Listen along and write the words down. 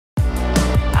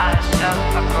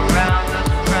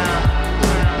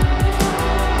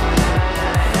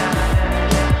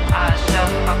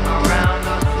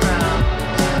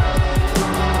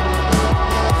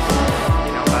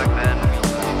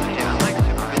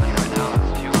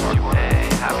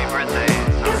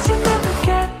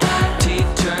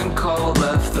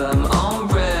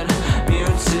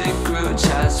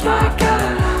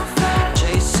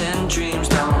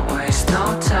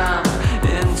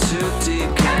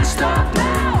stop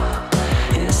now.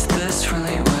 Is this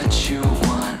really what you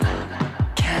want?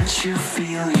 Can't you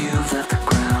feel you've left the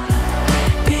ground?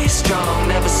 Be strong,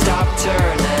 never stop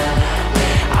turning.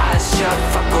 Eyes shut,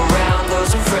 fuck around,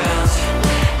 those are friends.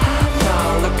 I'm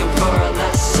not looking for a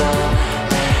lesson.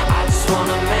 I just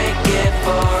wanna make it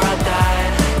before I die.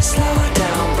 Slow it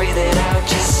down, breathe it out,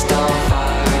 just on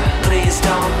fire. Please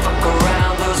don't fuck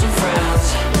around, those are friends.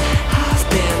 I've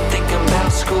been thinking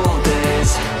about school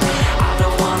days. I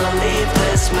don't wanna leave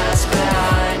this mess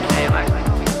behind. Hey, am I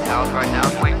gonna be pals right now?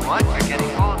 Wait, what? You're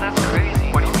getting old? That's crazy.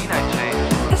 What do you mean I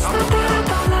changed? It's not that I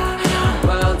don't love.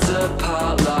 Worlds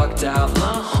apart, locked out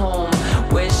my home.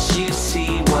 Wish you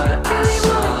see what I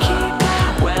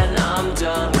saw. When I'm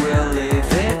done, we'll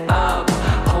live it up.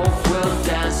 Hope we'll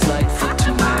dance like for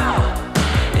tomorrow.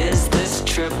 Is this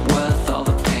trip worth all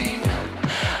the pain?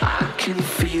 I can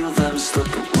feel them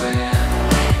slip away.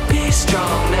 Be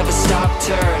strong, never stop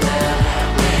turning.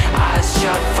 Eyes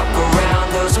shut, fuck around,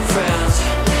 those are friends.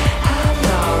 I'm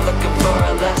not looking for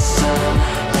a lesson.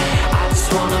 I just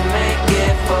wanna make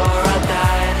it before I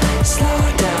die. Slow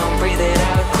it down, breathe it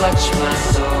out, clutch my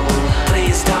soul.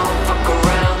 Please don't fuck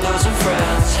around, those are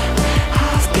friends.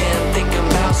 I've been thinking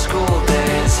about school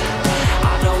days.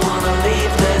 I don't wanna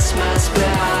leave this mess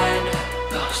behind.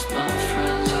 Lost my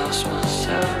friends, lost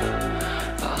myself.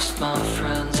 Lost my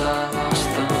friends, I lost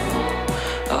them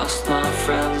all. Lost my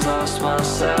friends, lost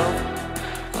myself.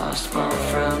 Lost my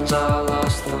friends, I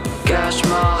lost them. Gash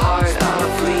my heart, I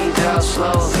bleed out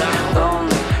slowly.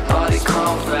 Lonely, body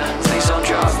crumbling. Please don't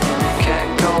drop me.